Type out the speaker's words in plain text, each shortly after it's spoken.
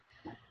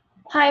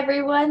Hi,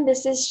 everyone.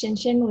 This is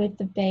Shinshin with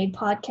the Bay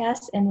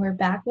Podcast, and we're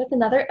back with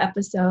another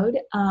episode.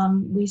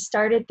 We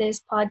started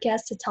this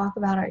podcast to talk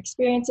about our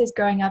experiences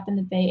growing up in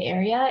the Bay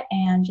Area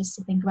and just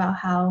to think about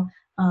how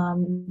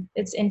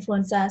it's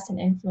influenced us and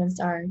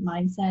influenced our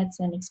mindsets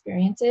and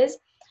experiences.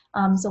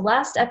 So,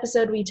 last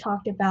episode, we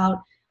talked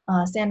about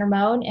San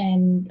Ramon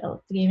and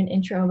gave an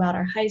intro about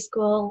our high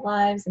school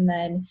lives. And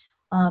then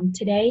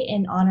today,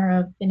 in honor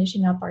of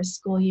finishing up our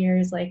school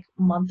years like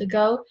a month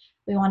ago,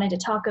 we wanted to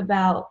talk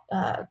about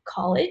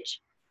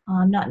college,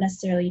 not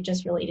necessarily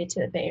just related to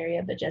the Bay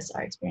Area, but just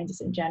our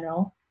experiences in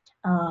general,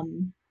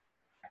 um,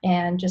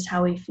 and just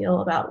how we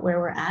feel about where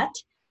we're at.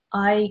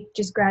 I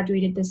just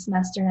graduated this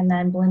semester, and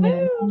then Belinda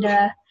and Woo!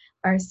 Amanda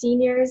are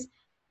seniors.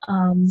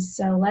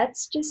 So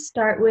let's just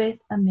start with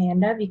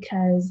Amanda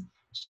because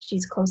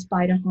she's close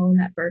by to home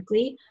at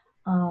Berkeley.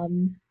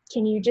 Can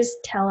you just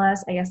tell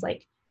us, I guess,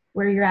 like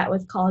where you're at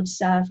with college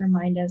stuff,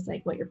 remind us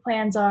like what your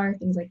plans are,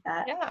 things like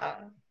that? Yeah.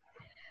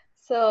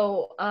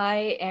 So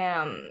I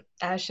am,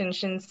 as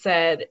Shinshin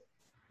said,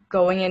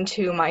 going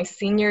into my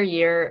senior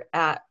year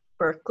at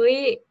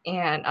Berkeley,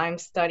 and I'm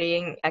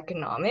studying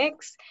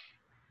economics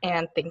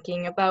and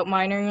thinking about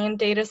minoring in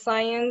data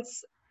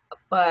science.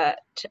 But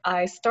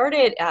I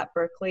started at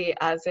Berkeley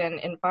as an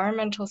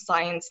environmental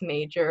science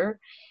major,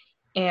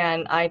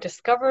 and I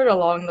discovered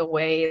along the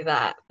way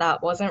that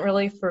that wasn't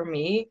really for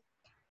me.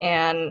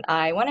 And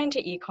I went into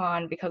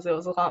econ because it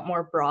was a lot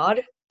more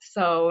broad.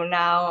 So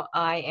now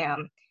I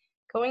am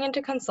going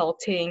into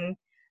consulting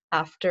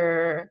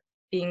after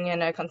being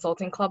in a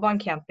consulting club on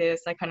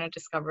campus. I kind of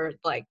discovered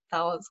like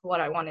that was what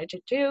I wanted to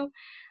do.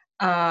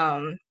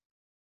 Um,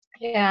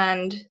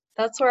 and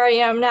that's where I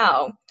am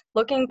now.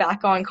 Looking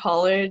back on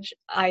college,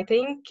 I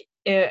think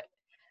it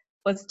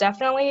was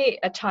definitely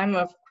a time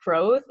of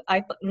growth.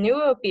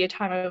 Knew it would be a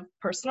time of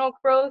personal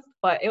growth,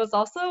 but it was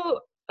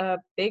also a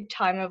big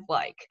time of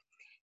like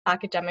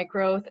academic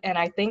growth. And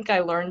I think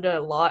I learned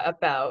a lot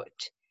about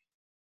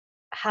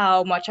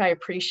how much I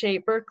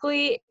appreciate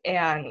Berkeley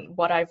and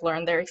what I've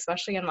learned there,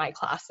 especially in my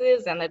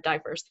classes and the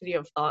diversity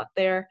of thought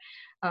there.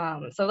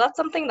 So that's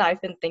something that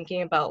I've been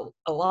thinking about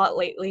a lot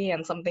lately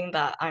and something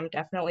that I'm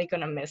definitely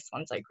going to miss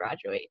once I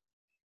graduate.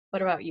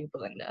 What about you,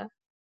 Belinda?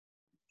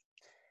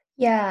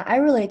 Yeah, I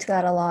relate to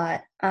that a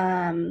lot.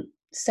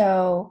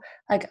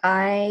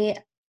 I,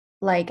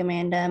 like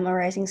Amanda, I'm a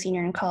rising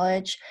senior in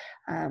college.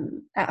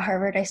 At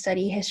Harvard, I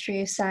study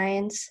history of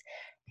science.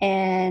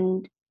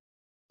 And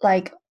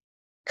like,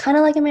 kind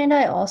of like Amanda,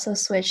 I also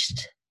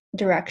switched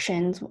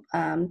directions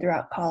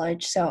throughout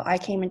college. So I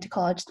came into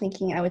college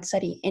thinking I would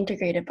study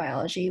integrated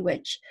biology,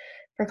 which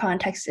for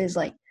context is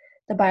like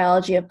the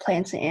biology of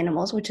plants and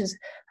animals, which is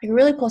like a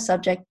really cool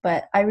subject.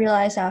 But I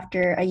realized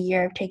after a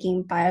year of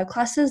taking bio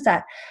classes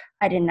that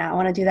I did not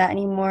want to do that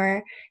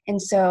anymore.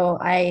 And so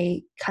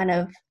I kind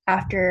of,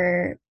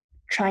 after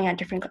trying out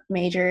different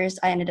majors,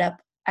 I ended up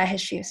at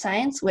history of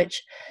science,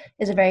 which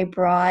is a very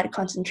broad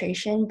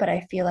concentration, but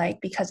I feel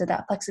like because of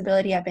that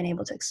flexibility, I've been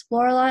able to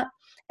explore a lot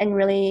and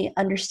really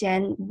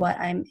understand what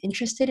I'm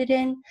interested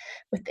in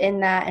within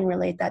that and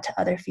relate that to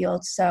other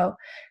fields. So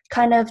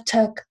kind of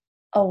took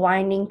a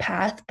winding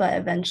path, but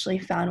eventually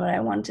found what I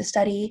wanted to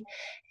study.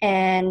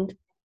 And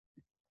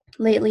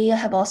lately, I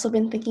have also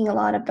been thinking a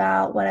lot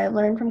about what I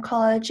learned from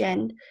college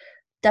and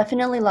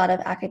definitely a lot of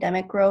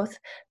academic growth,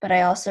 but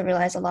I also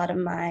realized a lot of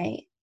my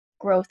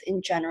growth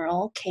in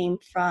general came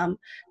from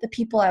the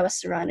people I was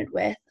surrounded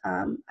with.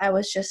 I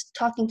was just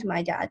talking to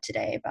my dad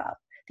today about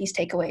these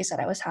takeaways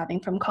that I was having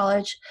from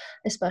college,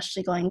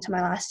 especially going into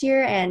my last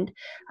year. And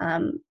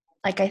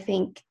I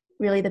think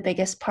really the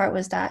biggest part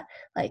was that,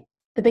 like,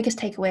 the biggest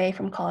takeaway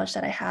from college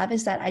that I have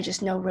is that I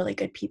just know really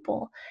good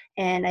people.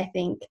 And I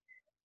think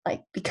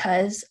like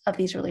because of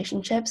these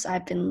relationships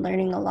I've been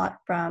learning a lot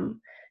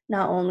from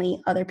not only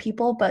other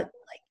people but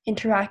like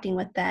interacting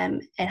with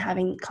them and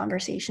having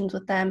conversations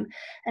with them.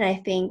 And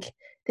I think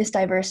this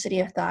diversity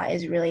of thought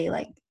is really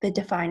like the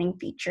defining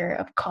feature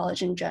of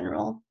college in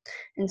general.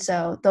 And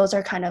so those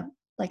are kind of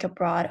like a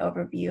broad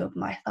overview of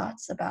my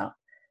thoughts about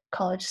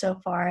college so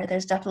far.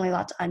 There's definitely a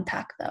lot to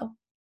unpack though.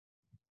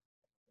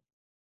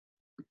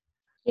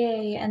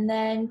 Yay. And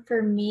then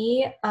for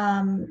me,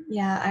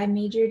 yeah, I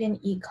majored in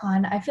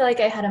econ. I feel like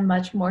I had a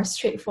much more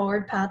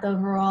straightforward path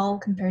overall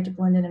compared to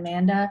Belinda and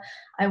Amanda.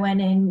 I went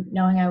in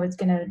knowing I was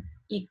going to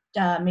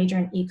major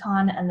in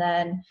econ and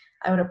then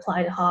I would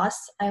apply to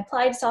Haas. I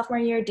applied sophomore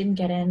year, didn't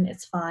get in.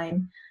 It's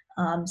fine.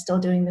 Still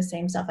doing the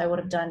same stuff I would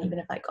have done even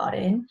if I got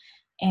in.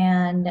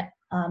 And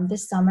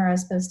this summer, I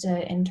was supposed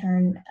to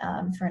intern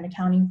for an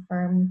accounting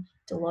firm,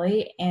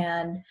 Deloitte,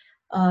 and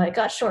it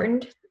got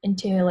shortened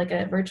into like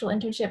a virtual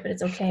internship, but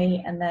it's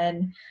okay. And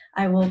then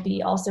I will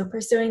be also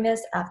pursuing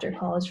this after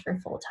college for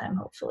full time,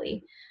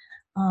 hopefully.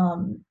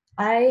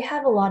 I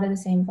have a lot of the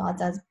same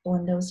thoughts as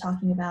Belinda was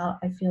talking about.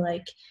 I feel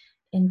like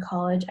in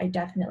college, I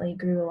definitely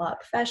grew a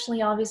lot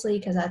professionally, obviously,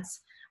 because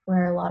that's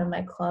where a lot of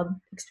my club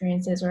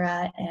experiences were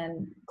at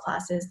and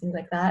classes, things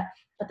like that.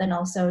 But then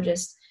also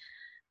just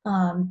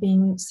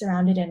being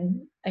surrounded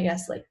and I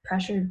guess like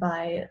pressured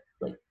by,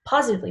 like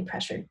positively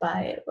pressured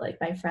by like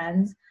my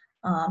friends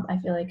I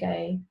feel like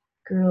I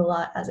grew a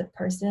lot as a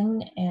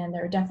person, and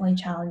there were definitely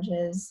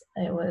challenges.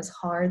 It was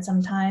hard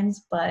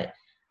sometimes, but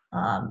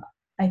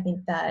I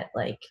think that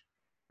like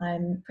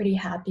I'm pretty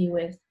happy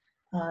with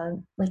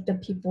like the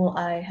people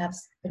I have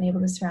been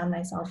able to surround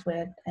myself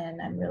with,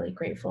 and I'm really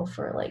grateful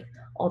for like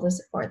all the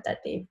support that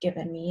they've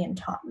given me and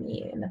taught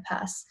me in the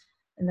past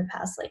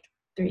like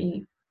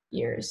 3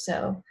 years.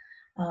 So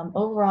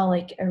overall,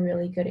 like a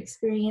really good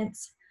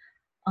experience.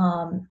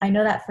 I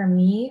know that for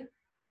me,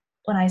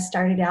 when I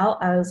started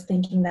out, I was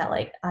thinking that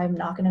like I'm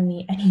not gonna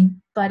meet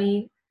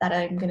anybody that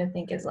I'm gonna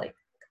think is like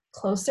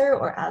closer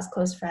or as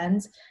close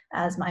friends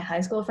as my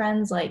high school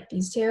friends, like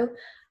these two.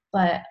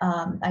 But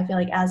I feel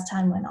like as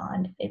time went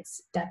on,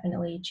 it's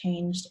definitely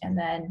changed. And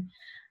then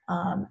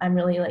I'm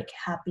really like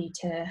happy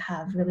to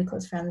have really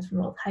close friends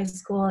from both high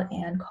school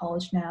and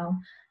college now.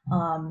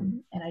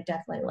 And I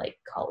definitely like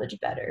college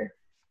better.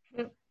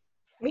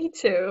 Me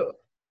too.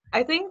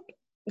 I think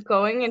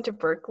going into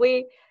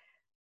Berkeley,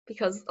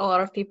 because a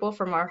lot of people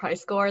from our high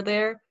school are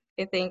there,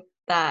 I think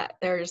that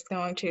they're just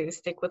going to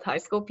stick with high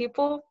school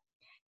people.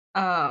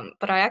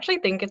 But I actually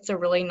think it's a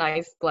really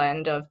nice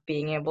blend of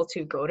being able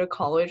to go to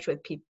college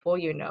with people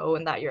you know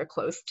and that you're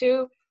close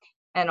to,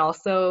 and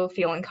also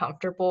feeling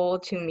comfortable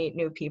to meet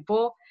new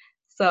people.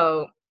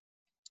 So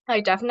I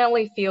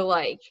definitely feel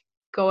like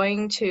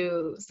going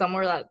to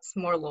somewhere that's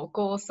more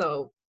local,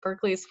 so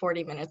Berkeley is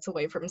 40 minutes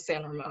away from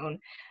San Ramon,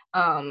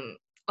 um,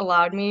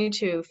 allowed me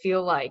to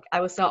feel like I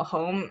was at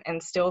home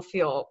and still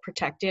feel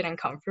protected and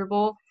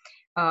comfortable,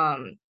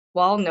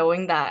 while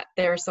knowing that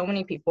there are so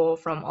many people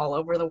from all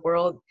over the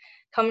world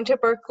coming to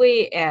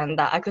Berkeley and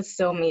that I could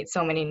still meet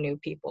so many new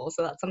people.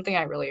 So that's something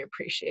I really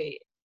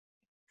appreciate.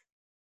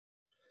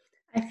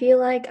 I feel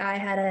like I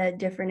had a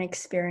different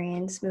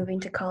experience moving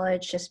to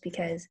college just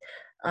because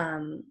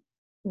um,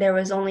 there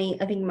was only,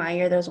 I think my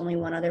year, there was only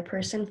one other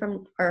person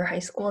from our high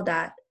school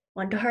that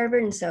went to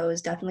Harvard. And so it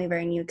was definitely a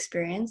very new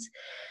experience.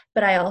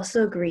 But I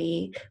also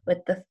agree with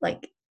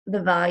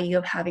the value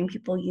of having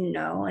people you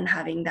know and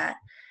having that,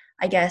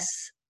 I guess,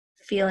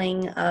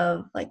 feeling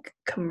of like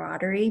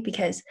camaraderie,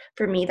 because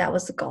for me, that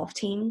was the golf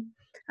team,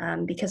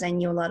 because I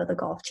knew a lot of the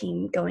golf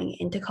team going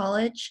into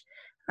college.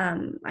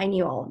 I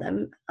knew all of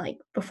them like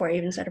before I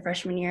even started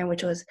freshman year,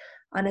 which was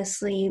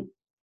honestly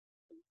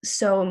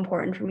so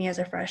important for me as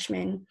a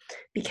freshman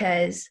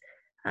because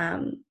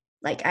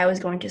like I was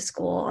going to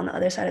school on the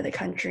other side of the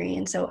country,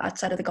 and so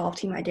outside of the golf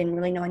team I didn't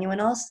really know anyone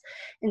else.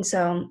 And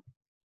so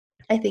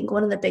I think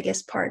one of the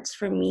biggest parts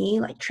for me,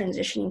 like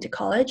transitioning to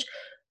college,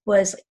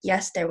 was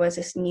yes, there was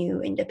this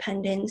new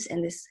independence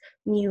and this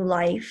new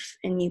life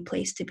and new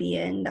place to be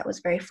in that was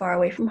very far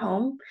away from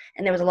home.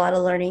 And there was a lot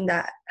of learning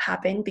that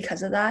happened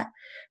because of that.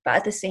 But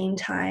at the same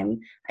time,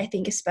 I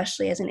think,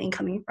 especially as an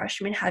incoming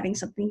freshman, having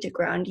something to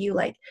ground you,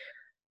 like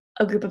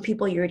a group of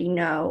people you already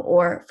know,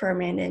 or for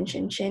Amanda and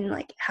Shinshin,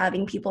 like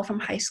having people from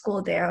high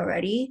school there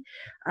already,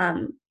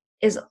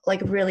 is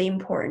like really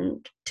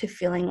important to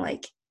feeling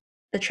like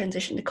the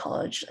transition to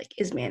college like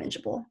is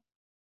manageable.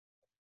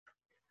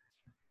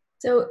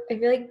 So I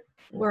feel like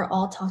we're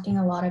all talking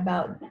a lot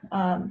about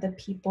the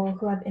people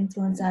who have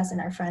influenced us and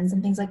our friends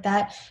and things like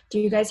that. Do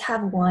you guys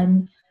have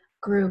one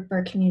group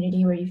or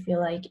community where you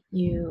feel like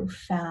you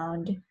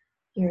found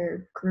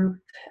your group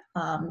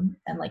and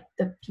like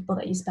the people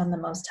that you spend the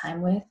most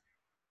time with?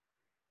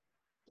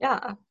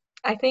 Yeah,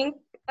 I think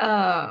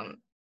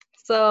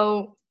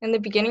so. In the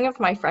beginning of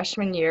my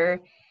freshman year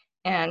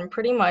and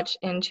pretty much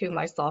into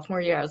my sophomore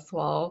year as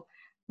well,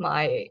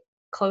 my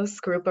close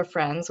group of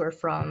friends were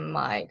from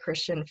my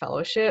Christian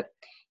fellowship,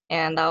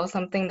 and that was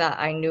something that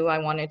I knew I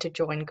wanted to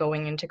join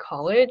going into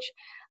college.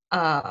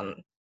 Um,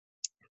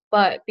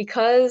 but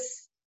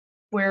because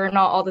we're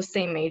not all the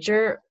same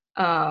major,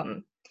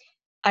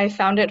 I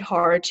found it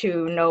hard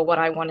to know what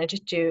I wanted to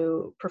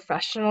do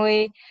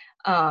professionally,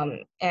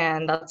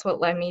 and that's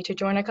what led me to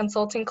join a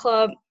consulting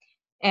club.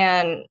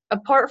 And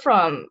apart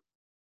from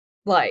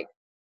like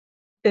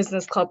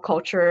business club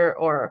culture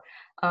or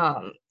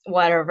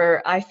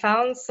whatever, I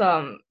found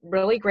some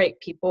really great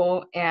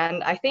people.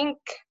 And I think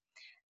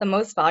the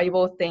most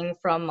valuable thing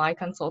from my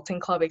consulting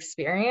club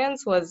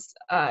experience was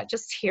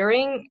just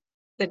hearing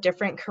the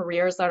different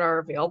careers that are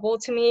available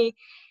to me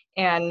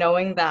and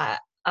knowing that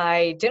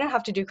I didn't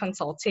have to do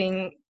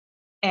consulting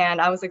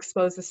and I was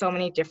exposed to so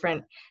many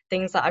different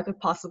things that I could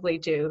possibly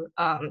do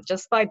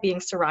just by being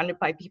surrounded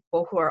by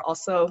people who are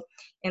also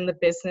in the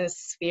business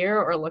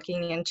sphere or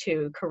looking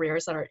into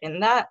careers that are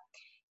in that.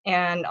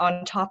 And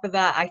on top of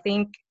that, I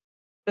think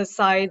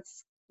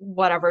besides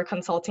whatever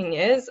consulting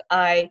is,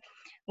 I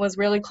was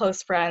really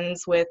close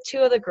friends with two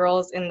of the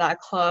girls in that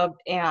club,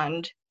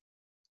 and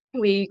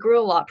we grew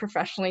a lot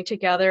professionally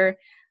together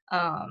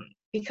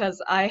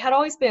because I had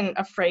always been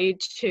afraid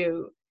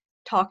to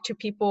talk to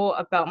people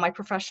about my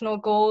professional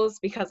goals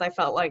because I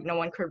felt like no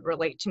one could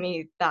relate to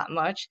me that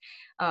much.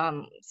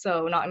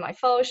 So not in my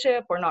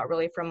fellowship or not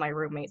really from my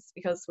roommates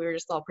because we were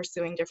just all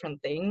pursuing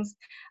different things.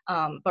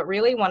 But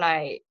really when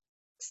I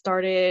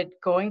started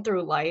going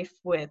through life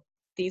with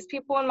these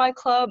people in my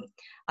club,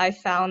 I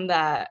found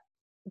that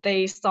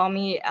they saw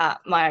me at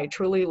my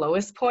truly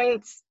lowest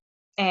points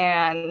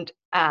and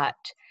at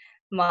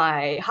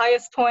my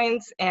highest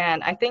points.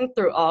 And I think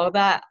through all of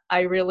that,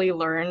 I really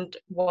learned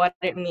what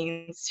it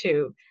means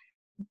to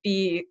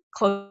be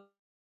close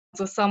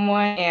with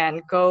someone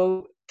and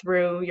go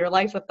through your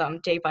life with them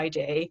day by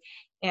day.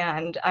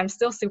 And I'm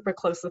still super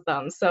close with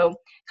them. So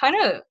kind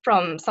of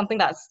from something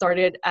that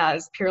started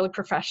as purely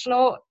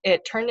professional,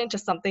 it turned into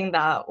something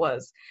that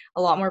was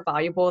a lot more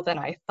valuable than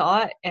I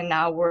thought. And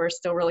now we're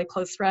still really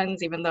close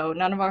friends, even though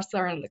none of us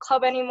are in the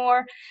club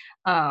anymore.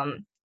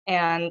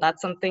 And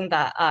that's something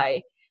that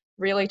I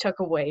really took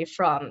away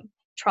from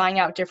trying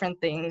out different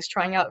things,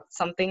 trying out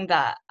something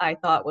that I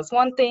thought was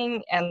one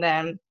thing, and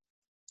then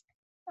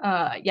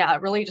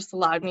it really just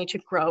allowed me to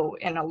grow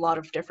in a lot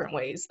of different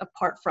ways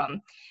apart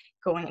from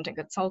going into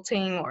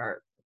consulting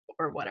or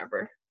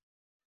whatever.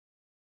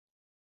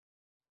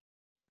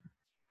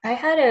 I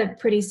had a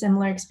pretty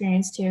similar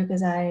experience too,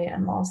 because I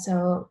am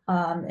also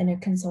in a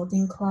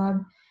consulting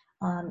club.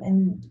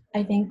 And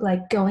I think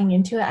like going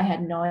into it, I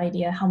had no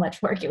idea how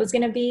much work it was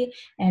going to be.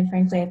 And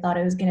frankly, I thought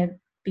it was going to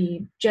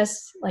be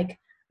just like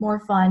more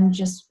fun,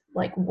 just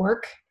like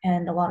work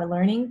and a lot of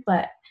learning.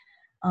 But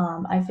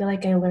I feel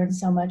like I learned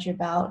so much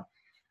about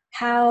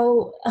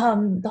how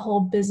the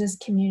whole business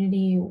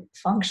community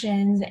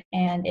functions,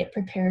 and it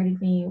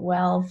prepared me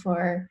well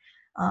for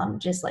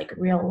just like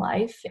real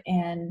life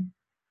and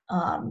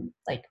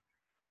like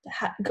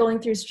going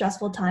through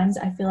stressful times.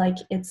 I feel like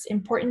it's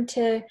important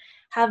to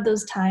have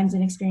those times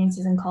and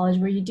experiences in college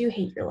where you do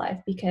hate your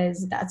life,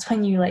 because that's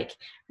when you like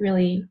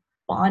really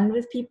bond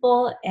with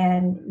people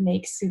and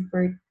make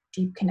super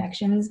deep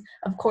connections.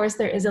 Of course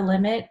there is a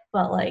limit,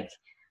 but like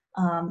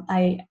um,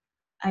 i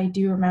I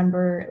do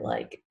remember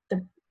like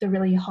the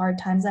really hard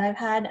times that I've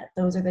had.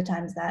 Those are the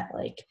times that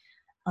like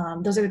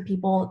those are the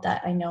people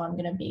that I know I'm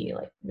going to be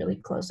like really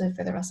close with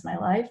for the rest of my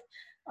life.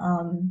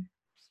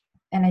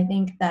 And I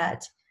think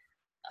that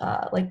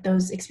like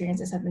those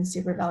experiences have been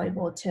super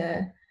valuable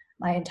to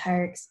my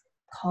entire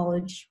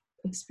college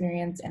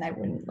experience, and I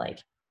wouldn't like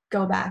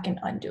go back and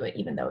undo it,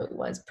 even though it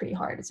was pretty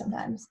hard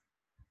sometimes.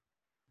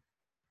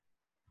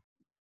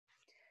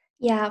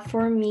 Yeah,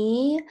 for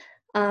me,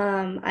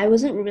 I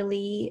wasn't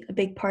really a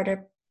big part of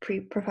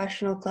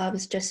pre-professional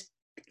clubs, just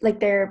like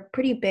they're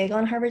pretty big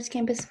on Harvard's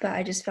campus, but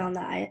I just found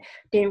that I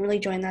didn't really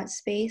join that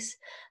space.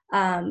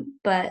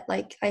 But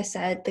like I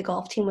said, the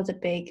golf team was a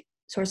big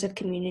source of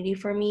community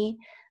for me.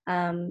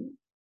 Um,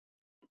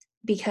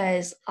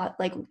 because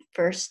like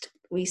first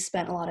we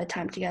spent a lot of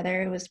time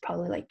together. It was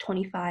probably like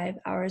 25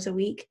 hours a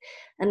week,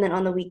 and then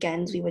on the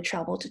weekends we would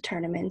travel to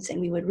tournaments and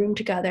we would room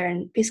together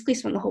and basically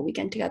spend the whole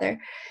weekend together.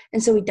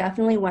 And so we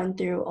definitely went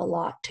through a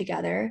lot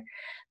together,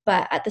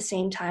 but at the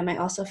same time I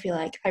also feel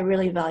like I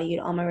really valued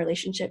all my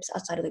relationships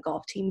outside of the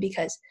golf team,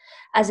 because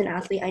as an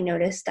athlete I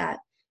noticed that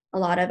a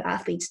lot of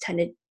athletes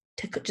tended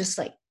to just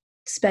like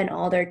spend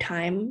all their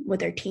time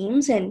with their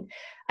teams, and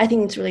I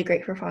think it's really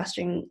great for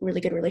fostering really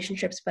good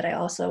relationships. But I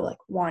also like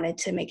wanted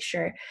to make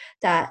sure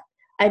that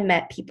I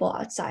met people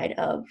outside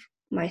of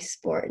my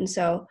sport. And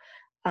so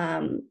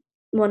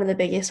one of the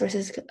biggest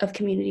sources of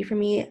community for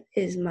me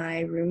is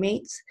my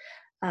roommates.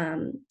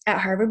 At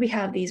Harvard, we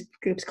have these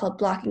groups called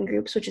blocking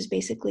groups, which is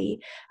basically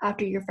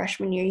after your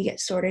freshman year, you get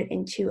sorted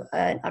into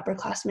an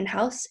upperclassman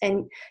house,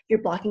 and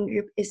your blocking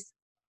group is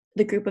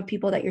the group of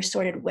people that you're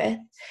sorted with.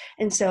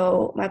 And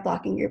so my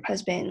blocking group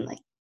has been like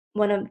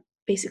one of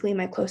basically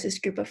my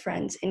closest group of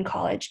friends in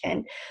college.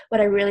 And what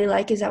I really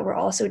like is that we're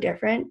all so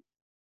different.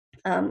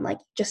 Like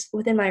just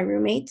within my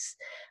roommates,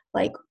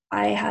 like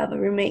I have a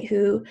roommate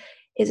who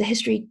is a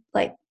history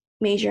like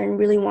major and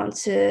really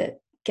wants to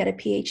get a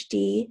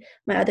PhD.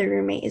 My other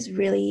roommate is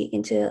really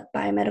into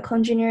biomedical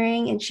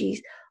engineering, and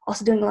she's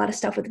also doing a lot of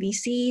stuff with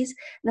VCs. And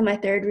then my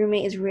third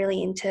roommate is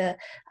really into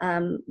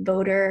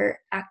voter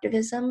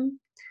activism.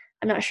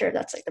 I'm not sure if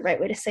that's like the right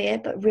way to say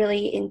it, but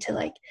really into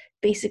like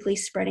basically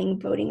spreading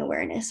voting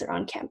awareness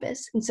around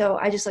campus. And so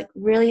I just like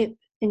really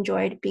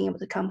enjoyed being able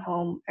to come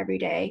home every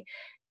day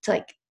to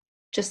like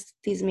just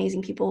these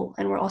amazing people,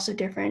 and we're also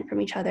different from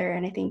each other.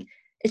 And I think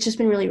it's just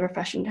been really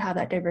refreshing to have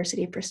that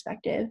diversity of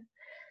perspective.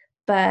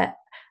 But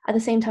at the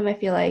same time, I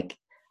feel like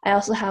I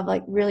also have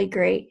like really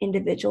great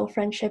individual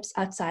friendships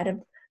outside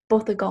of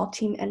both the golf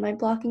team and my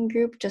blocking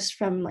group, just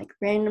from like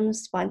random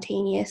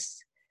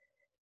spontaneous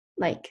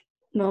like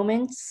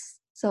moments.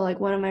 So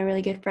like one of my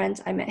really good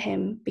friends, I met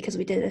him because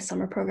we did a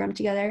summer program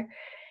together,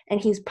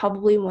 and he's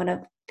probably one of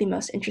the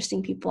most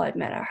interesting people I've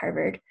met at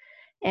Harvard.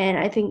 And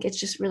I think it's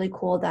just really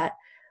cool that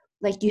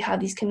like you have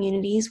these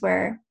communities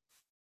where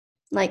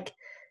like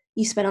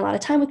you spend a lot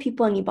of time with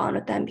people and you bond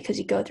with them because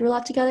you go through a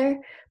lot together,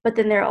 but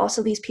then there are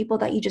also these people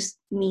that you just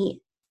meet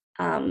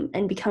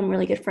and become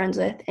really good friends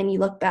with, and you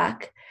look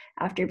back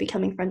after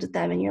becoming friends with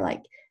them and you're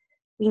like,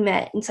 we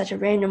met in such a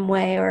random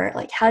way, or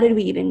like how did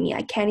we even meet?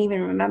 I can't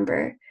even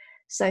remember.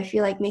 So I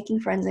feel like making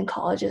friends in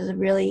college is a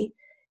really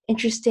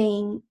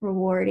interesting,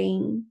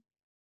 rewarding,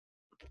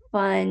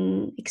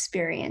 fun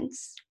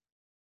experience.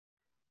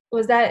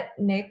 Was that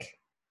Nick?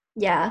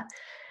 Yeah.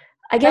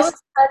 I That guess,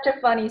 was such a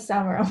funny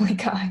summer. Oh my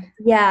God.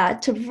 yeah,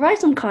 to provide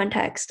some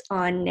context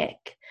on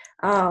Nick,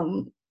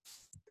 um,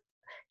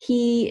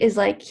 he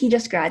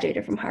just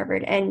graduated from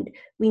Harvard, and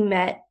we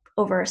met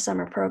over a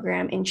summer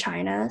program in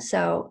China.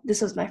 So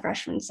this was my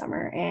freshman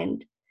summer,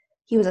 and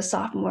he was a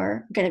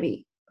sophomore, going to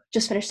be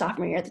just finished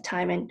sophomore year at the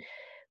time. And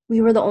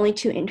we were the only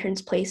two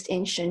interns placed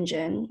in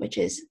Shenzhen, which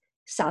is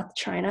South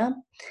China.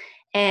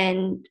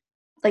 And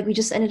like we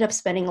just ended up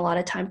spending a lot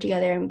of time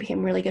together and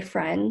became really good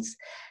friends.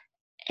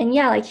 And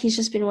yeah, like he's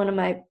just been one of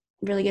my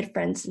really good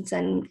friends since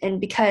then.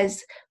 And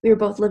because we were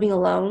both living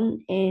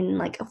alone in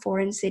like a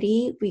foreign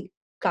city, we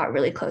got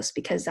really close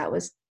because that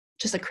was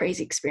just a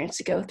crazy experience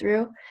to go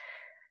through.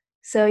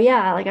 So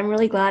yeah, like I'm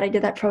really glad I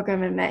did that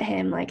program and met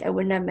him. Like I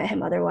wouldn't have met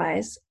him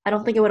otherwise. I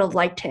don't think I would have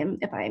liked him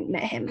if I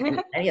met him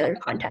in any other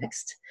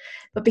context.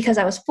 But because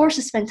I was forced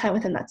to spend time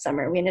with him that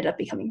summer, we ended up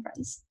becoming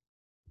friends.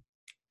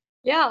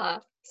 Yeah,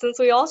 since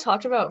we all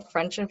talked about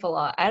friendship a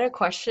lot, I had a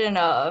question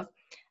of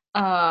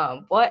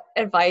what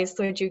advice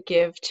would you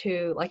give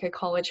to like a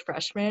college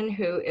freshman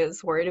who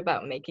is worried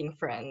about making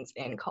friends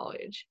in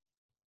college?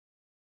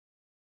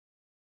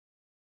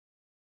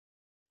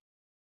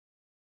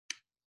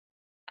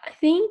 I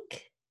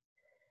think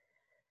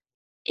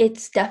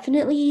it's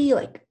definitely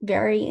like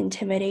very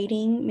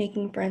intimidating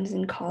making friends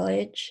in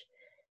college,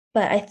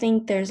 but I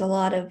think there's a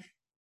lot of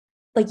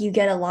like you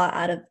get a lot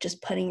out of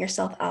just putting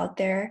yourself out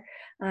there.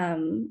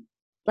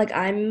 Like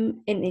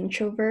I'm an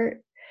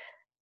introvert.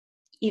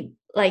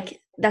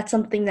 Like that's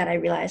something that I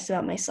realized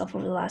about myself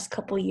over the last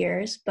couple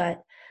years,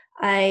 but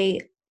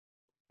I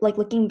like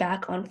looking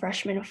back on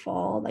freshman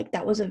fall, like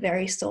that was a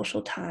very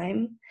social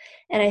time.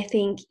 And I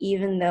think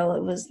even though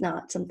it was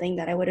not something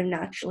that I would have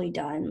naturally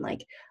done,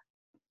 like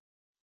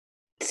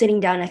sitting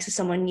down next to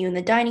someone new in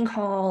the dining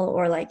hall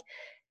or like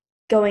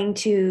going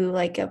to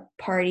like a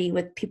party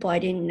with people I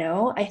didn't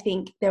know, I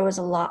think there was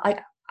a lot, like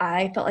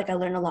I felt like I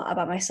learned a lot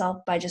about myself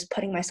by just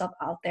putting myself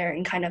out there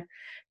and kind of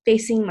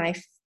facing my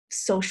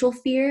social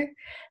fear.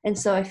 And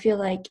so I feel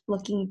like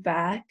looking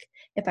back,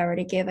 if I were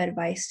to give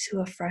advice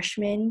to a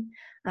freshman,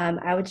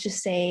 I would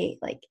just say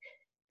like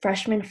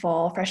freshman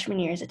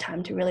year is a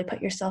time to really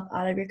put yourself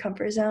out of your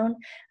comfort zone,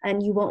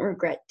 and you won't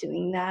regret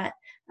doing that.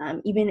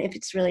 Even if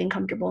it's really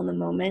uncomfortable in the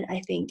moment,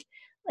 I think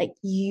like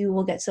you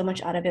will get so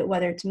much out of it,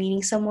 whether it's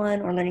meeting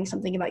someone or learning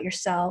something about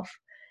yourself,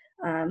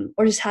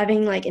 or just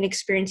having like an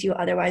experience you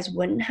otherwise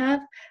wouldn't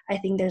have. I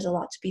think there's a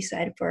lot to be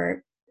said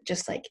for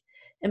just like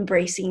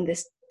embracing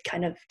this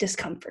kind of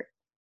discomfort.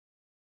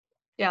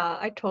 Yeah,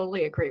 I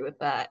totally agree with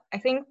that. I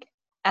think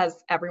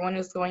as everyone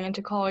is going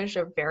into college,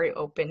 they're very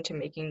open to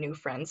making new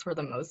friends for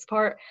the most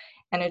part.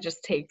 And it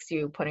just takes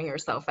you putting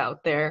yourself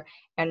out there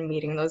and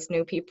meeting those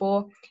new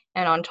people.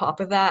 And on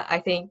top of that, I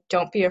think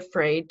don't be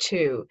afraid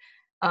to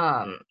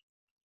um,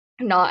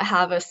 not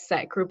have a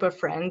set group of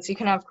friends. You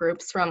can have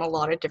groups from a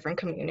lot of different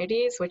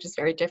communities, which is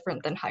very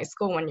different than high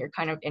school when you're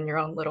kind of in your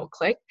own little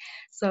clique.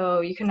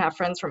 So you can have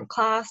friends from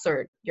class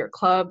or your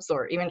clubs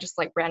or even just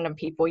like random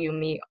people you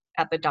meet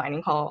at the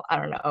dining hall. I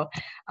don't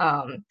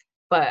know.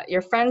 But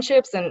your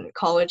friendships in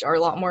college are a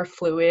lot more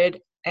fluid,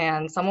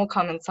 and some will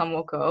come and some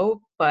will go.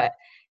 But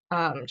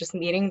just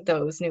meeting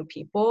those new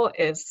people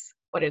is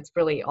what it's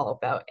really all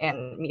about,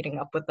 and meeting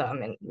up with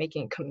them and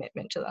making a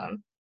commitment to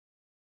them.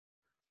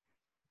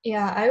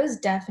 Yeah, I was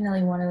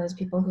definitely one of those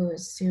people who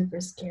was super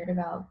scared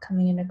about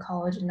coming into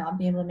college and not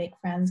being able to make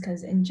friends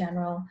because in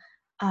general,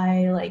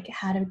 I like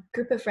had a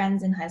group of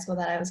friends in high school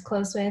that I was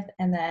close with,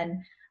 and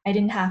then I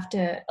didn't have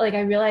to like I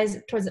realized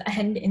towards the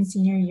end in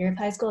senior year of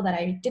high school that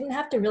I didn't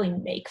have to really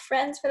make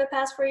friends for the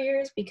past 4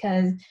 years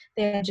because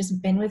they had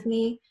just been with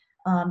me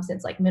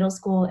since like middle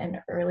school and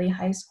early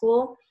high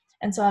school.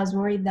 And so I was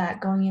worried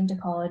that going into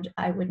college,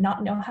 I would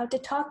not know how to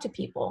talk to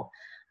people.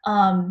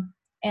 Um,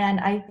 and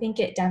I think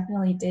it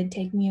definitely did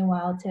take me a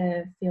while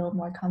to feel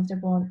more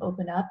comfortable and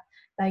open up.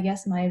 But I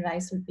guess my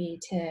advice would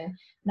be to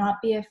not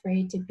be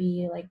afraid to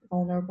be like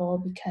vulnerable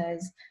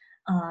because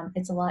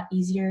it's a lot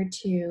easier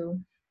to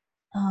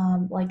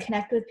like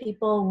connect with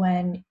people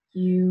when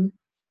you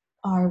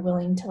are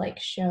willing to like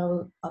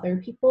show other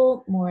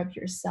people more of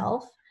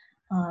yourself.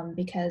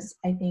 Because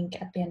I think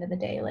at the end of the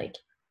day, like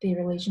the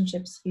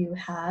relationships you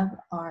have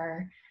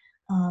are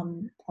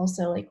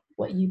also like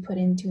what you put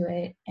into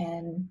it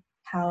and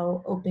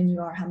how open you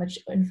are, how much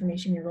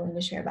information you're willing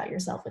to share about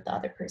yourself with the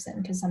other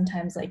person. Because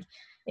sometimes like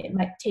it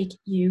might take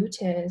you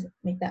to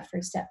make that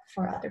first step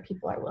before other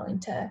people are willing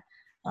to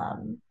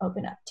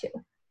open up too.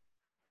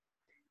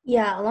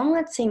 Yeah, along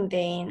that same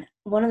vein,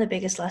 one of the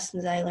biggest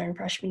lessons I learned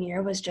freshman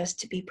year was just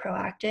to be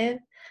proactive.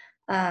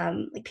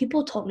 Like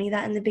people told me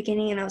that in the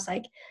beginning, and I was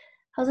like,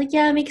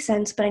 yeah, it makes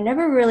sense, but I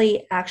never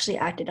really actually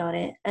acted on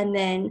it. And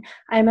then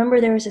I remember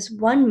there was this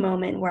one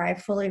moment where I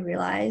fully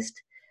realized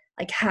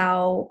like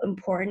how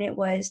important it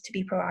was to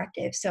be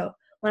proactive. So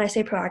when I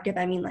say proactive,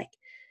 I mean like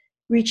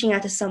reaching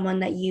out to someone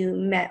that you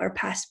met or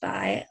passed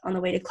by on the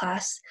way to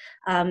class,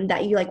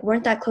 that you like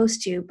weren't that close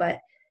to, but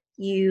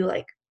you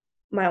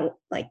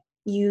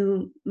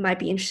you might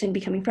be interested in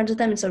becoming friends with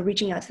them, and so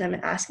reaching out to them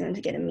and asking them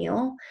to get a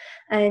meal.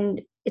 And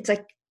it's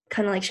like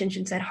kind of like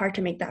Shinshin said, hard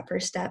to make that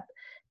first step.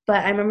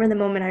 But I remember the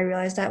moment I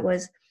realized that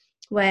was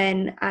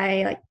when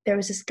there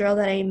was this girl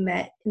that I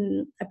met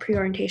in a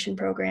pre-orientation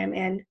program,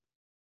 and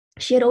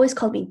she had always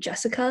called me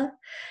Jessica,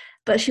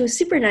 but she was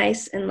super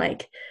nice, and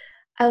like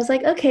I was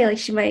like, okay, like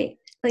she might,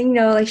 like,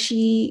 like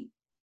she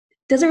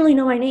doesn't really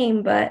know my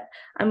name, but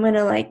I'm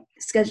gonna like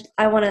schedule.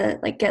 I want to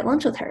like get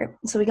lunch with her.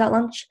 So we got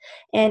lunch,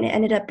 and it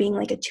ended up being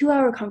like a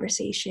 2-hour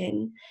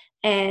conversation,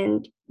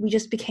 and we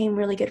just became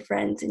really good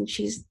friends. And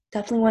she's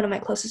definitely one of my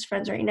closest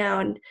friends right now.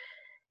 And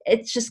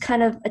it's just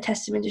kind of a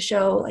testament to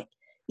show like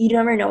you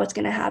never know what's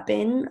gonna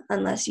happen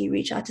unless you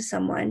reach out to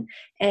someone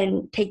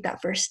and take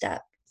that first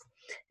step.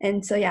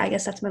 And so yeah, I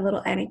guess that's my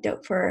little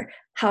anecdote for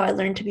how I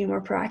learned to be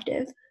more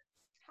proactive.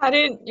 How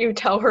did you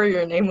tell her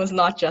your name was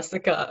not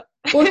Jessica?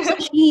 Well, so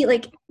she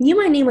like knew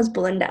my name was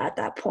Belinda at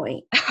that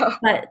point.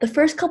 But the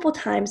first couple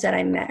times that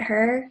I met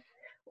her,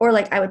 or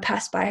like I would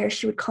pass by her,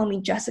 she would call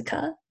me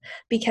Jessica,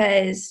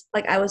 because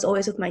like I was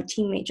always with my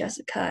teammate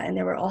Jessica, and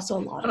there were also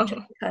a lot of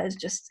Jessicas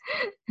just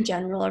in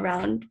general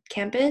around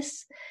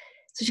campus.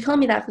 So she called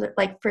me that for the,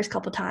 like first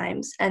couple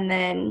times, and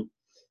then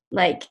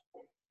I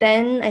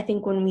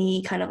think when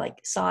we kind of like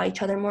saw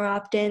each other more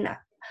often, I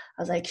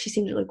was like, she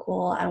seems really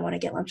cool. I want to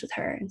get lunch with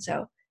her, and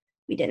so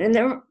we did. And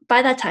then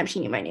by that time, she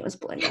knew my name was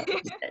Belinda.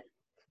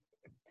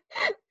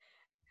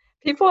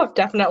 People have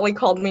definitely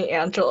called me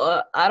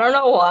Angela. I don't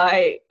know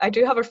why. I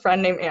do have a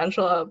friend named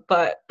Angela,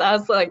 but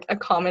that's like a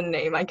common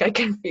name I get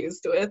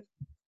confused with.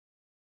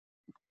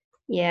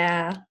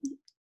 Yeah.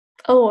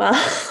 Oh,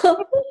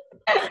 well.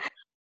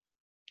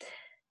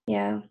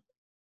 Yeah.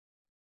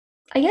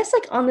 I guess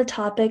like on the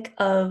topic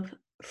of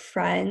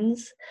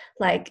friends,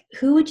 like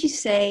who would you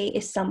say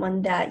is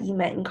someone that you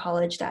met in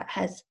college that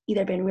has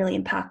either been really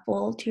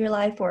impactful to your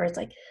life, or is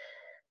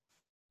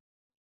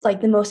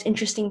like the most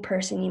interesting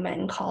person you met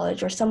in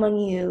college, or someone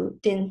you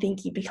didn't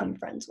think you'd become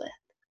friends with?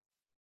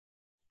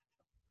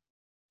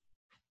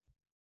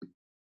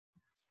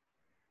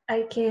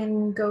 I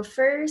can go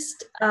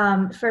first.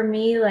 For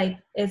me, like,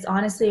 it's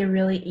honestly a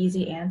really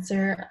easy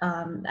answer.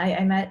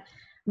 I met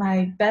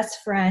my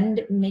best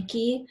friend,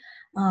 Mickey,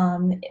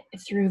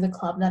 through the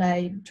club that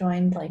I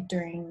joined like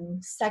during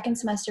second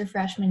semester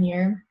freshman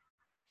year.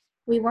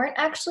 We weren't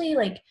actually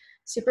like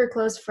super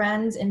close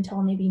friends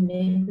until maybe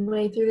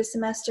midway through the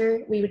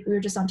semester. We were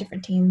just on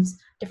different teams,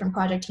 different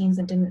project teams,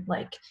 and didn't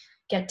like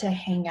get to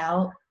hang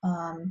out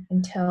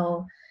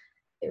until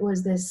it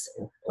was this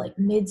like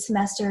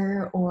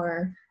mid-semester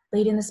or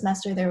late in the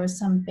semester. There was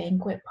some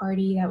banquet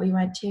party that we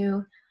went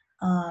to,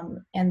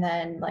 and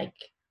then like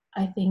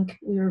I think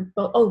we were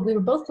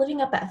both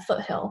living up at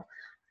Foothill.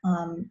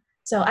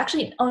 So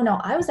actually, oh no,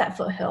 I was at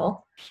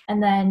Foothill,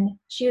 and then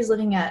she was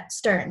living at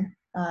Stern,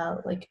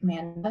 like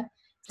Amanda.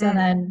 So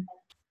then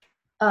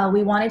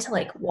we wanted to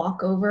like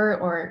walk over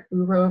or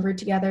Uber over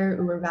together,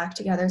 Uber back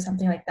together,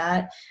 something like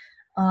that.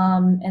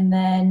 And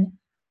then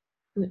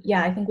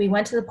yeah, I think we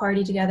went to the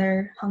party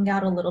together, hung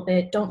out a little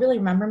bit. Don't really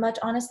remember much,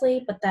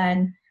 honestly, but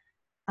then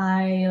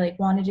I like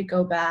wanted to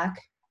go back.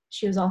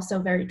 She was also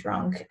very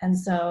drunk, and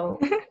so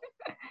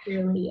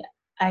really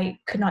I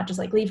could not just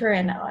like leave her,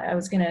 and I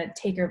was gonna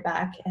take her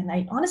back. And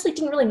I honestly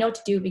didn't really know what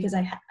to do because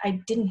I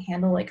didn't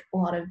handle like a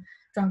lot of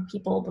drunk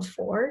people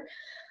before.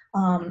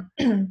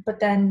 But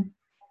then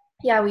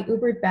yeah, we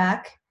Ubered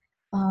back.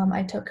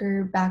 I took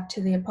her back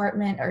to the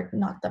apartment, or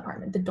not the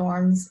apartment, the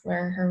dorms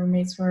where her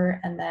roommates were.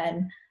 And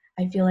then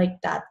I feel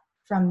like that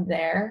from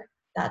there,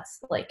 that's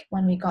like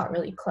when we got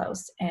really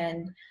close.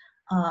 And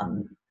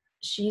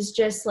she's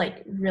just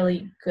like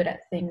really good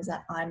at things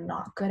that I'm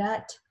not good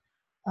at.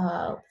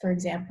 For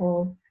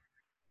example,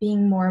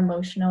 being more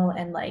emotional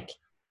and like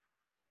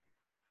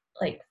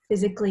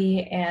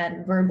physically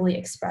and verbally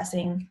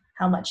expressing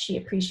how much she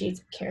appreciates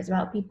and cares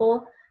about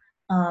people.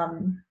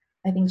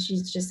 I think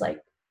she's just like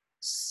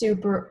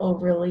super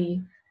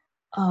overly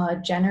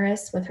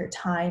generous with her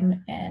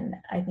time, and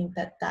I think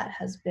that that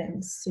has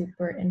been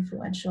super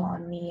influential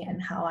on me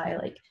and how I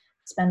like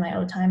spend my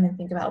own time and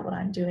think about what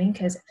I'm doing,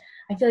 because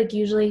I feel like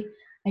usually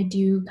I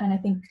do kind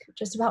of think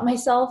just about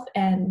myself,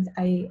 and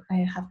I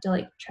have to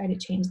like try to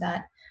change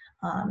that,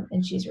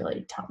 and she's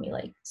really taught me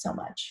like so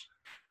much.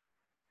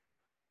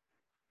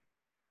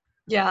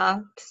 Yeah,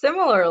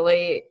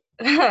 similarly,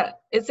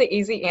 it's an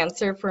easy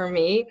answer for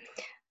me.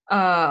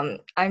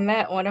 I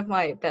met one of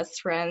my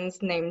best friends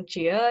named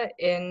Gia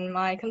in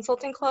my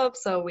consulting club,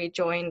 so we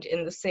joined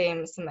in the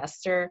same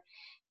semester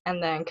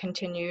and then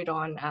continued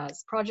on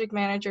as project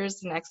managers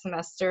the next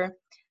semester.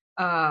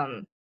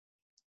 And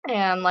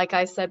like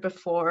I said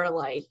before,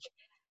 like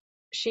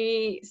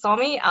she saw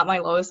me at my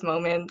lowest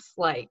moments.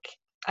 Like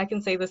I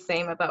can say the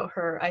same about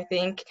her, I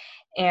think.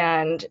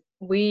 And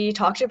we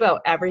talked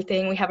about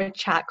everything. We have a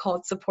chat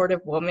called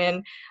Supportive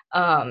Woman.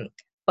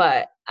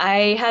 But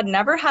I had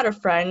never had a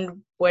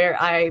friend where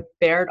I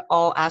bared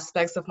all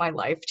aspects of my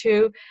life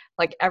to,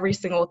 like every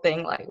single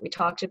thing. Like we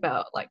talked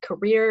about like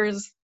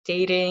careers,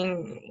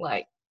 dating,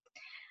 like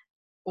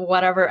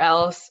whatever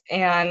else.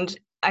 And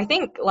I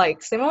think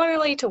like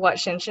similarly to what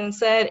Shinshin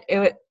said,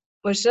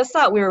 was just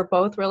that we were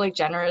both really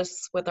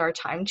generous with our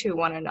time to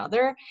one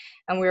another,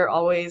 and we were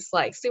always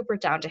like super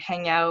down to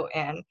hang out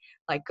and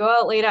like go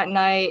out late at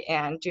night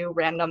and do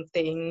random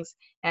things.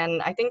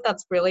 And I think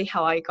that's really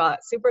how I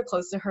got super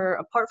close to her,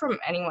 apart from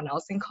anyone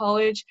else in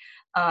college.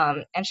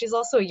 And she's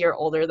also a year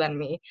older than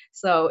me,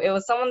 so it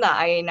was someone that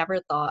I never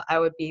thought I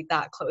would be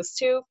that close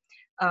to.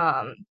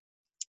 um,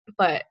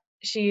 but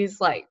she's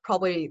like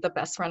probably the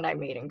best friend I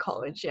made in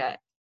college yet.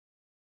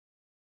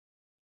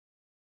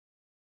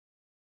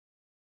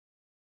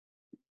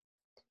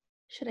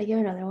 Should I give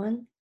another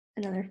one?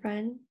 Another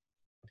friend?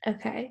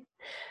 Okay.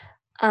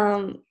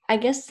 I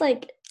guess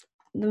like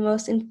the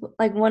most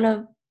like one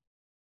of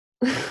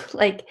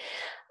like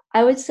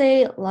I would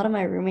say a lot of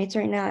my roommates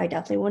right now I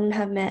definitely wouldn't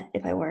have met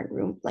if I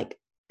weren't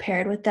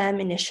paired with them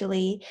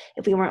initially,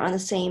 if we weren't on the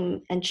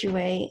same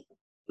entryway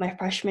my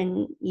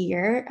freshman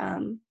year.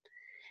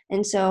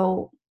 And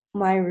so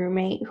my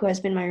roommate, who has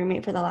been my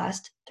roommate for the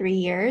last 3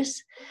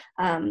 years,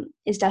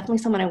 is definitely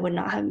someone I would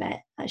not have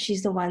met.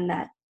 She's the one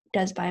that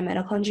does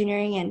biomedical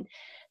engineering, and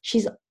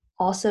she's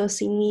also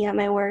seen me at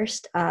my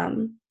worst.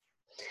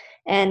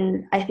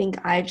 And I think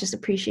I've just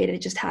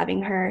appreciated just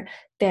having her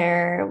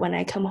there when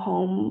I come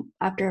home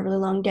after a really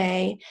long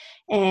day,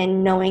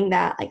 and knowing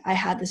that like I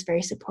have this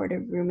very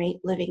supportive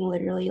roommate living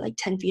literally like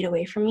 10 feet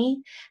away from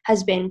me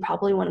has been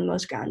probably one of the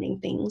most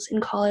grounding things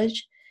in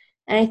college.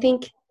 And I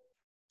think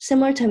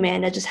similar to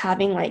Amanda, just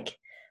having like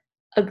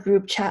a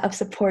group chat of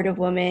supportive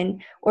women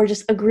or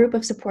just a group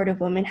of supportive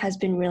women has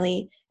been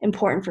really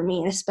important for me,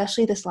 and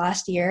especially this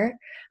last year,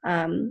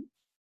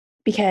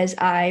 because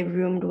I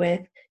roomed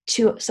with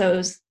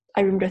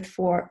I roomed with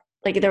four,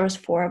 like there was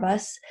four of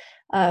us,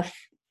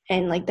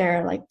 and like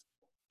they're like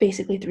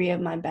basically three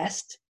of my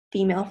best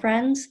female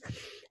friends,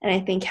 and I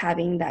think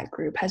having that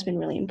group has been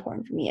really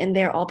important for me, and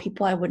they're all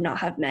people I would not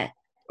have met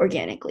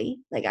organically.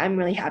 Like I'm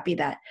really happy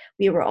that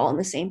we were all in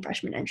the same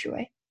freshman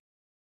entryway.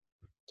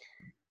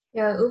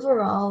 Yeah,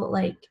 overall,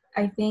 like,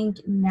 I think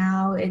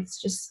now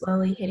it's just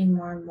slowly hitting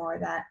more and more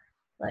that,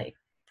 like,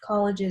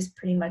 college is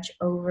pretty much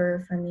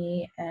over for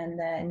me. And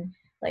then,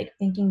 like,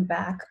 thinking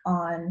back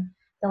on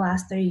the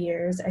last 3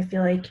 years, I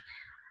feel like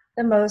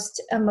the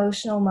most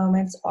emotional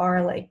moments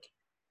are, like,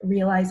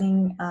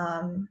 realizing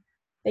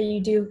that you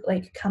do,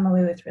 like, come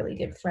away with really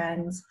good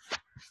friends.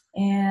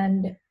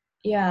 And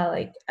yeah,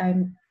 like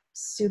I'm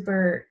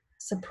super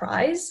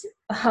surprised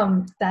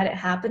that it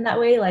happened that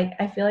way. Like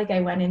I feel like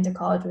I went into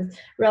college with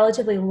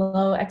relatively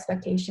low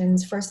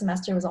expectations. First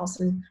semester was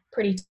also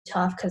pretty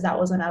tough because that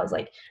was when I was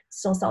like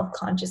still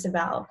self-conscious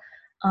about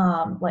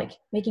like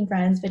making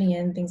friends, fitting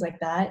in, things like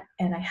that.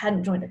 And I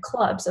hadn't joined a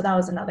club, so that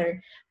was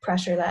another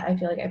pressure that I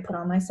feel like I put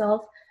on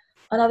myself.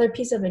 Another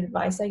piece of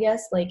advice, I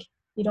guess, like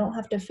you don't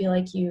have to feel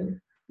like you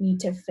need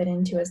to fit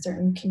into a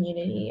certain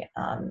community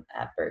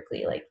at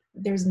Berkeley. Like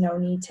there's no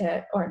need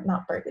to, or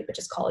not Berkeley, but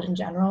just college in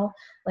general.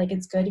 Like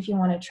it's good if you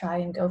want to try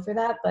and go for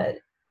that, but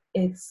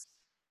it's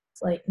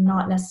like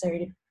not necessary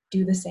to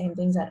do the same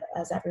things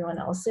as everyone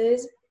else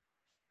is.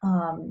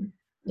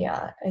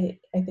 Yeah, I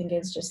think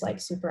it's just like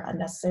super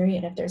unnecessary.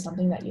 And if there's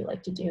something that you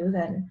like to do,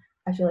 then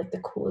I feel like the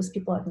coolest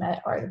people I've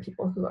met are the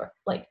people who are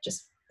like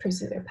just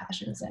pursue their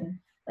passions and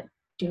like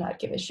do not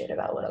give a shit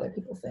about what other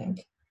people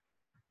think.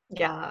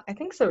 Yeah, I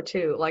think so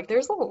too. Like,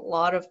 there's a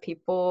lot of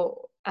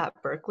people at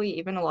Berkeley,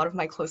 even a lot of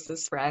my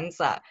closest friends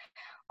that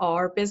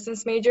are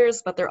business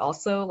majors, but they're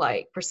also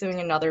like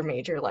pursuing another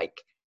major, like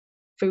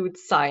food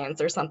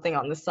science or something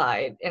on the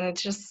side. And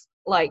it's just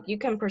like you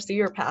can pursue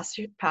your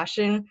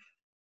passion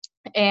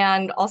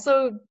and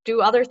also do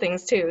other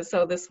things too.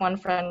 So this one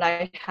friend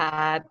I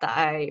had that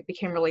I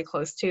became really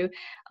close to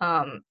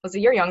was a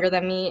year younger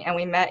than me, and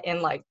we met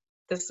in like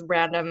this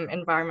random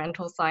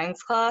environmental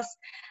science class.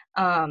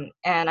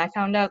 And I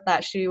found out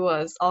that she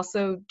was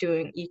also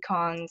doing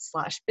econ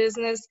slash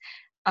business.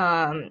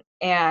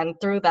 And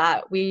through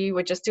that, we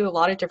would just do a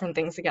lot of different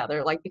things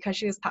together. Like because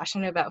she was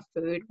passionate about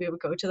food, we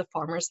would go to the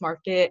farmer's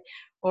market,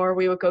 or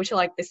we would go to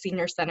like the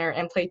senior center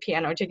and play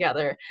piano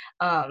together.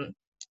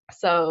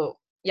 So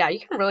yeah, you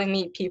can really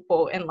meet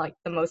people in like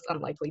the most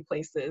unlikely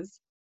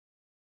places.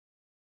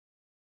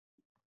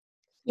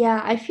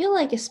 Yeah, I feel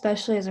like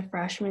especially as a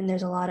freshman,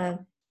 there's a lot of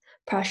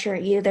pressure,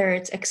 either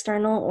it's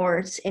external or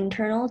it's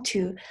internal,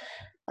 to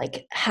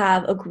like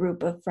have a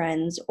group of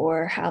friends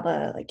or have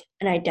a like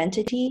an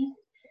identity.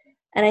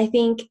 And I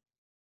think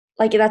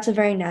like that's a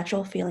very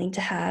natural feeling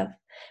to have.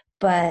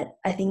 But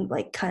I think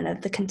like kind of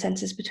the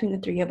consensus between the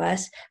three of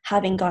us,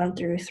 having gone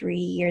through 3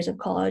 years of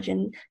college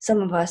and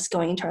some of us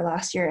going into our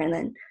last year and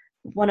then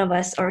one of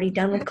us already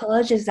done with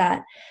college, is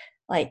that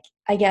like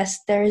I guess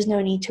there is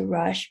no need to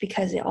rush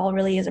because it all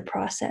really is a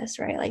process,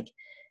 right? Like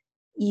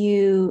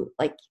you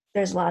like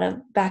there's a lot of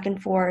back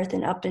and forth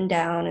and up and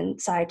down and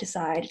side to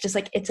side. It's just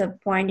like it's a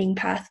winding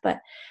path, but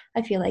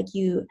I feel like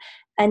you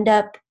end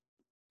up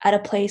at a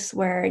place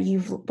where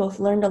you've both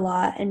learned a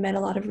lot and met a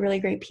lot of really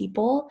great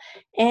people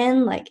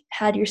and like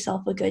had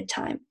yourself a good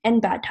time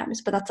and bad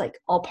times, but that's like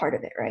all part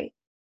of it, right?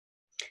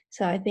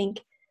 So I think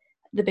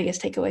the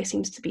biggest takeaway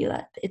seems to be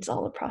that it's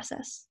all a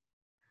process.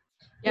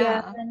 Yeah,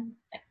 Yeah. and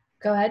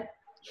go ahead.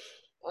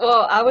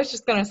 Well, I was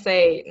just gonna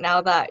say,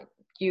 now that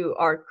you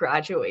are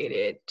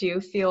graduated, do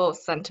you feel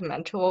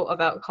sentimental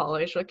about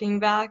college looking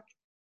back?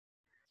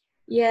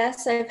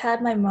 Yes, I've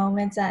had my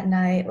moments at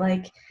night.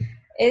 Like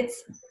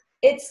it's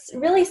it's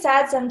really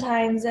sad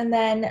sometimes, and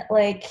then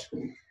like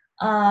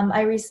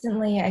I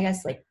recently, I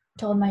guess, like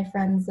told my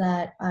friends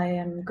that I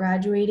am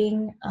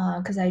graduating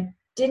because I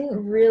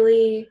didn't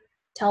really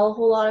tell a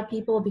whole lot of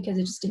people because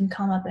it just didn't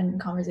come up in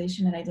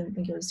conversation and I didn't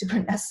think it was super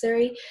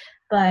necessary.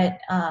 But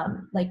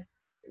like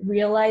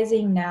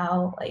realizing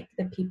now, like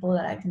the people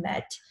that I've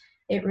met,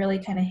 it really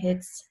kind of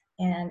hits,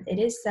 and it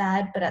is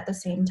sad, but at the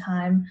same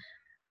time,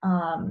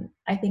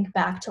 I think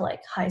back to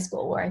like high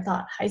school where I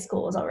thought high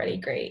school was already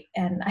great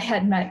and I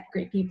had met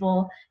great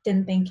people,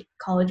 didn't think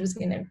college was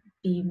going to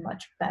be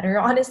much better,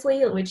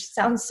 honestly, which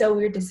sounds so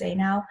weird to say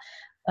now.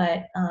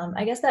 But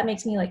I guess that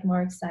makes me like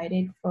more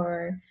excited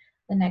for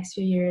the next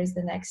few years,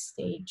 the next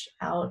stage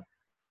out.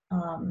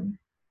 Um,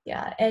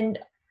 yeah. And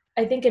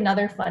I think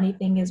another funny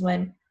thing is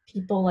when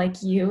people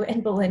like you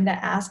and Belinda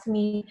ask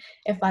me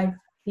if I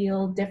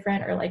feel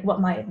different or like what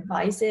my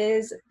advice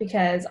is,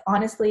 because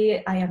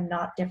honestly, I am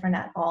not different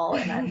at all.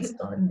 And I'm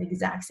still in the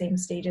exact same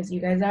stage as you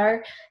guys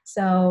are.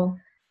 So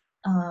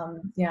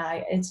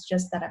yeah, it's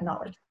just that I'm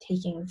not like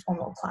taking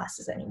formal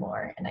classes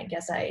anymore. And I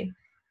guess I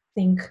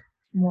think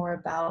more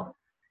about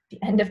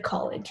the end of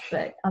college,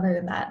 but other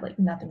than that, like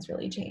nothing's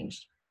really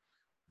changed.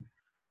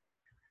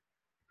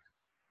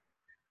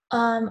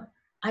 Um,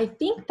 I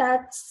think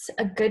that's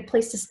a good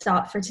place to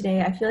stop for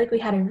today. I feel like we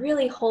had a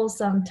really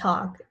wholesome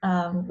talk,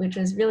 which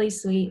was really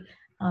sweet.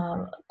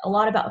 A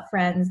lot about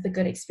friends, the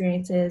good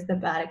experiences, the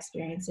bad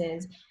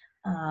experiences.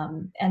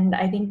 And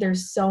I think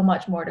there's so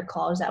much more to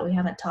college that we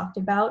haven't talked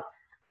about.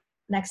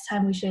 Next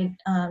time we should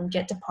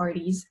get to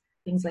parties,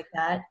 things like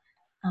that.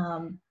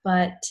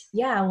 But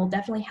yeah, we'll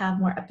definitely have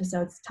more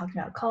episodes talking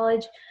about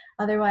college.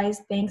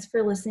 Otherwise, thanks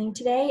for listening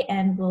today,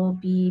 and we'll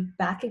be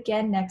back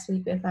again next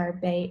week with our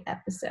Bay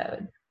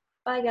episode.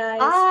 Bye, guys.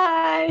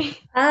 Bye!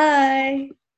 Bye.